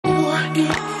Hey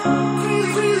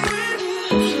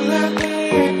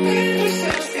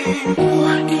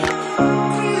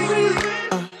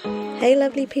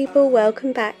lovely people,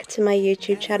 welcome back to my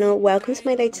YouTube channel. Welcome to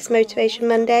my latest Motivation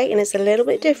Monday, and it's a little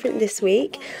bit different this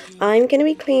week. I'm going to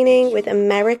be cleaning with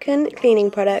American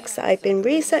cleaning products that I've been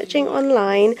researching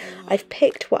online. I've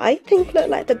picked what I think look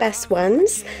like the best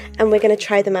ones, and we're going to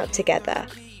try them out together.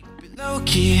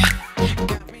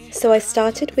 So I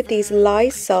started with these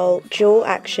Lysol dual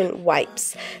action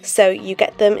wipes. So you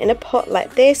get them in a pot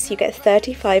like this, you get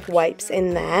 35 wipes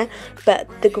in there, but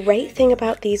the great thing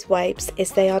about these wipes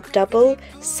is they are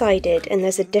double-sided and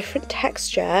there's a different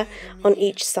texture on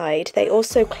each side. They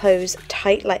also close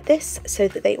tight like this so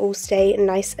that they all stay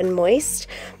nice and moist,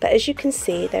 but as you can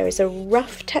see there is a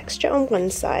rough texture on one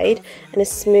side and a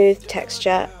smooth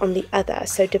texture on the other.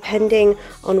 So depending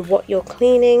on what you're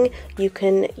cleaning, you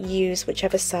can use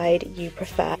whichever side you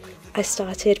prefer. I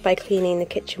started by cleaning the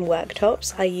kitchen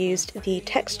worktops. I used the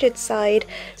textured side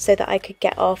so that I could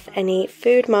get off any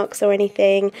food marks or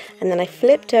anything, and then I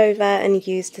flipped over and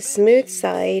used the smooth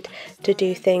side to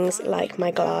do things like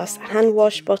my glass hand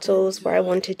wash bottles where I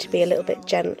wanted to be a little bit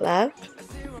gentler.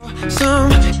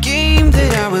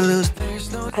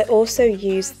 I also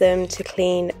used them to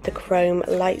clean the chrome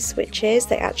light switches.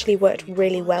 They actually worked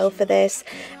really well for this,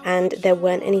 and there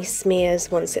weren't any smears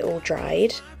once it all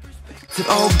dried.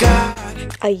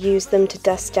 I used them to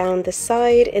dust down the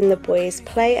side in the boys'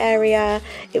 play area.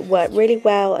 It worked really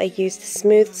well. I used the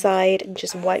smooth side and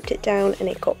just wiped it down and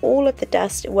it got all of the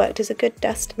dust. It worked as a good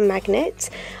dust magnet.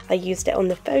 I used it on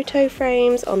the photo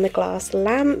frames, on the glass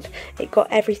lamp. It got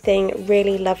everything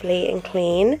really lovely and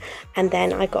clean. And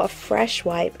then I got a fresh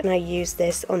wipe and I used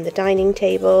this on the dining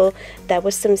table. There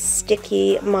was some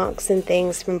sticky marks and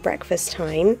things from breakfast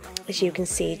time, as you can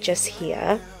see just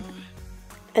here.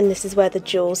 And this is where the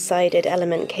dual-sided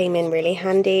element came in really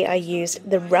handy. I used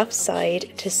the rough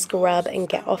side to scrub and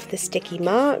get off the sticky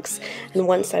marks, and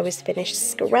once I was finished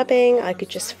scrubbing I could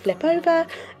just flip over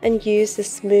and use the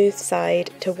smooth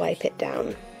side to wipe it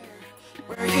down.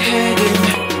 Where are you heading?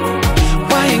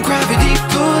 Why ain't gravity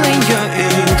pulling you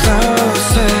in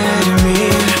closer to me?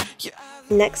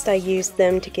 Next I used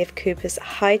them to give Cooper's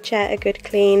high chair a good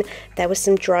clean. There was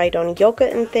some dried on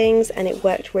yogurt and things, and it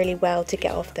worked really well to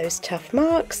get off those tough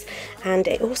marks, and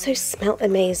it also smelled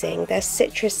amazing. They're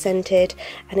citrus scented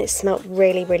and it smelled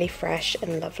really, really fresh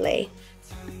and lovely.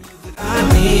 I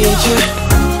need you,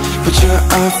 but you're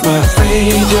off my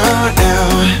radar now.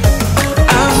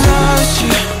 I've lost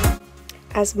you.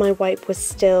 As my wipe was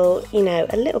still, you know,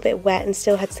 a little bit wet and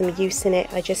still had some use in it,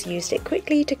 I just used it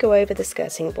quickly to go over the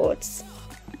skirting boards.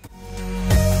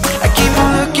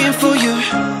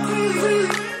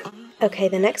 Okay,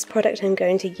 the next product I'm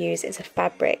going to use is a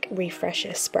fabric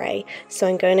refresher spray. So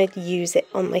I'm going to use it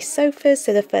on my sofas.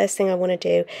 So the first thing I want to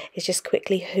do is just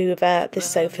quickly hoover the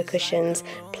sofa cushions,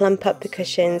 plump up the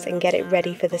cushions and get it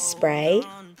ready for the spray.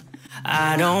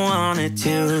 I don't want it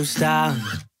to stop.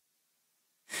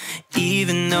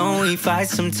 Even though we fight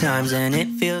sometimes and it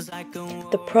feels like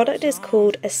the product is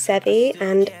called a Sevi,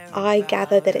 and I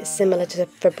gather that it's similar to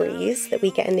Febreze that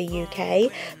we get in the UK,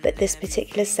 but this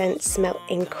particular scent smelled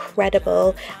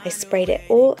incredible. I sprayed it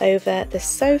all over the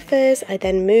sofas. I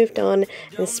then moved on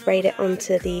and sprayed it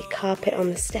onto the carpet on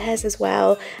the stairs as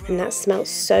well, and that smelled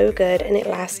so good and it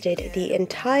lasted the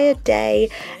entire day.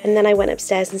 And then I went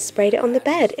upstairs and sprayed it on the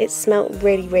bed. It smelled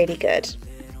really, really good.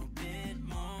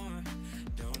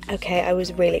 Okay, I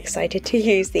was really excited to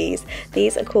use these.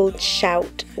 These are called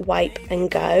Shout Wipe and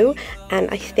Go, and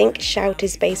I think Shout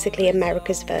is basically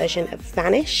America's version of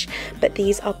Vanish, but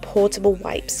these are portable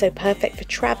wipes, so perfect for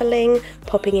traveling,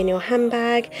 popping in your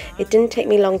handbag. It didn't take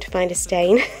me long to find a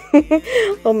stain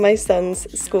on my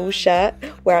son's school shirt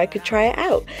where I could try it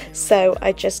out. So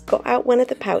I just got out one of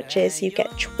the pouches. You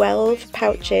get 12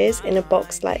 pouches in a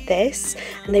box like this,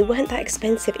 and they weren't that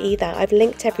expensive either. I've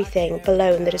linked everything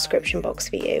below in the description box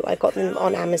for you. I got them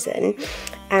on Amazon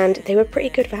and they were pretty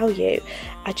good value.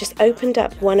 I just opened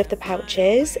up one of the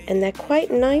pouches and they're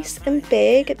quite nice and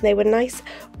big. They were nice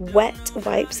wet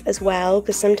wipes as well,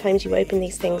 because sometimes you open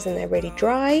these things and they're really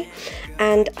dry.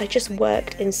 And I just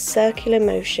worked in circular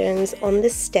motions on the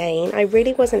stain. I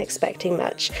really wasn't expecting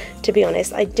much, to be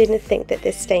honest. I didn't think that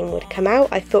this stain would come out.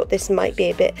 I thought this might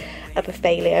be a bit of a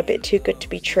failure, a bit too good to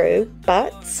be true,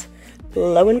 but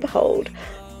lo and behold,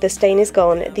 the stain is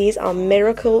gone. These are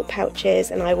miracle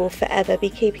pouches and I will forever be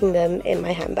keeping them in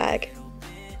my handbag.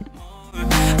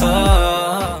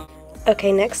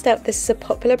 Okay, next up, this is a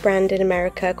popular brand in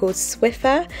America called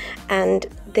Swiffer, and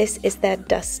this is their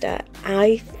duster.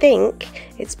 I think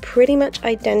it's pretty much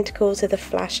identical to the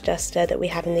flash duster that we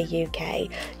have in the UK.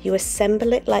 You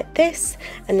assemble it like this,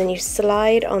 and then you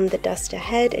slide on the duster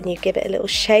head and you give it a little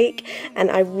shake,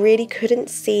 and I really couldn't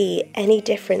see any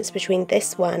difference between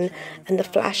this one and the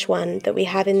flash one that we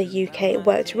have in the UK. It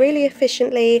worked really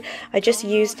efficiently. I just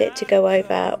used it to go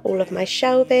over all of my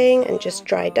shelving and just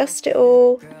dry dust it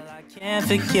all. Can't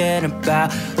forget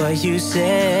about what you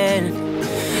said.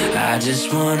 I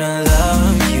just wanna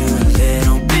love you a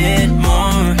little bit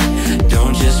more.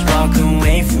 Don't just walk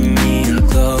away from me and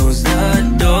close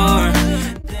the door.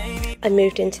 I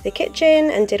moved into the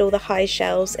kitchen and did all the high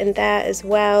shelves in there as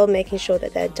well, making sure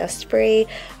that they're dust free.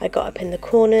 I got up in the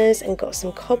corners and got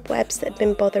some cobwebs that had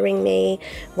been bothering me,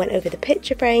 went over the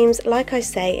picture frames. Like I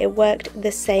say, it worked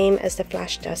the same as the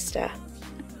flash duster.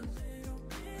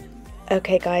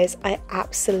 Okay guys, I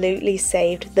absolutely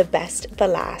saved the best for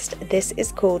last. This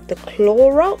is called the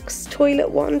Clorox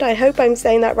toilet wand. I hope I'm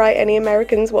saying that right, any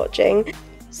Americans watching.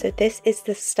 So this is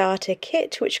the starter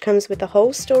kit, which comes with the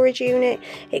whole storage unit.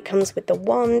 It comes with the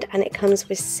wand, and it comes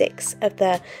with 6 of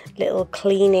the little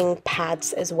cleaning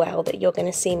pads as well that you're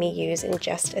going to see me use in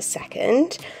just a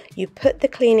second. You put the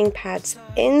cleaning pads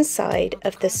inside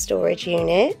of the storage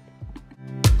unit.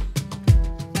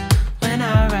 When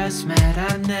I was mad,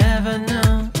 I never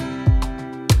knew.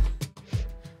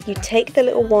 You take the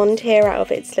little wand here out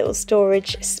of its little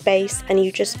storage space and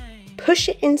you just push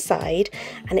it inside,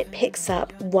 and it picks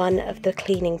up one of the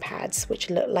cleaning pads,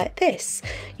 which look like this.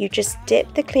 You just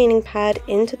dip the cleaning pad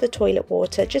into the toilet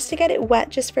water just to get it wet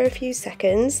just for a few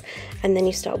seconds, and then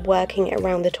you start working it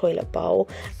around the toilet bowl.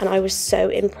 And I was so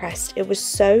impressed. It was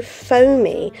so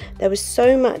foamy. There was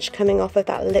so much coming off of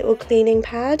that little cleaning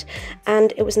pad,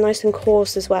 and it was nice and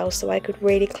coarse as well, so I could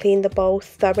really clean the bowl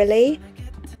thoroughly.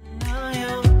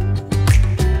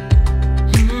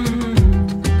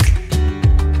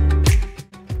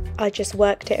 I just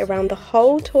worked it around the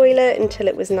whole toilet until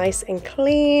it was nice and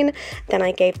clean. Then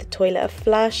I gave the toilet a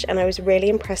flush and I was really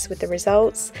impressed with the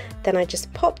results. Then I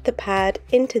just popped the pad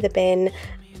into the bin,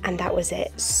 and that was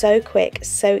it. So quick,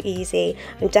 so easy.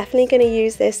 I'm definitely going to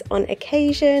use this on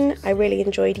occasion. I really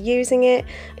enjoyed using it.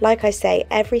 Like I say,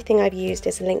 everything I've used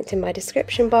is linked in my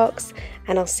description box,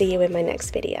 and I'll see you in my next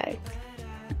video.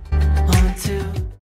 1, 2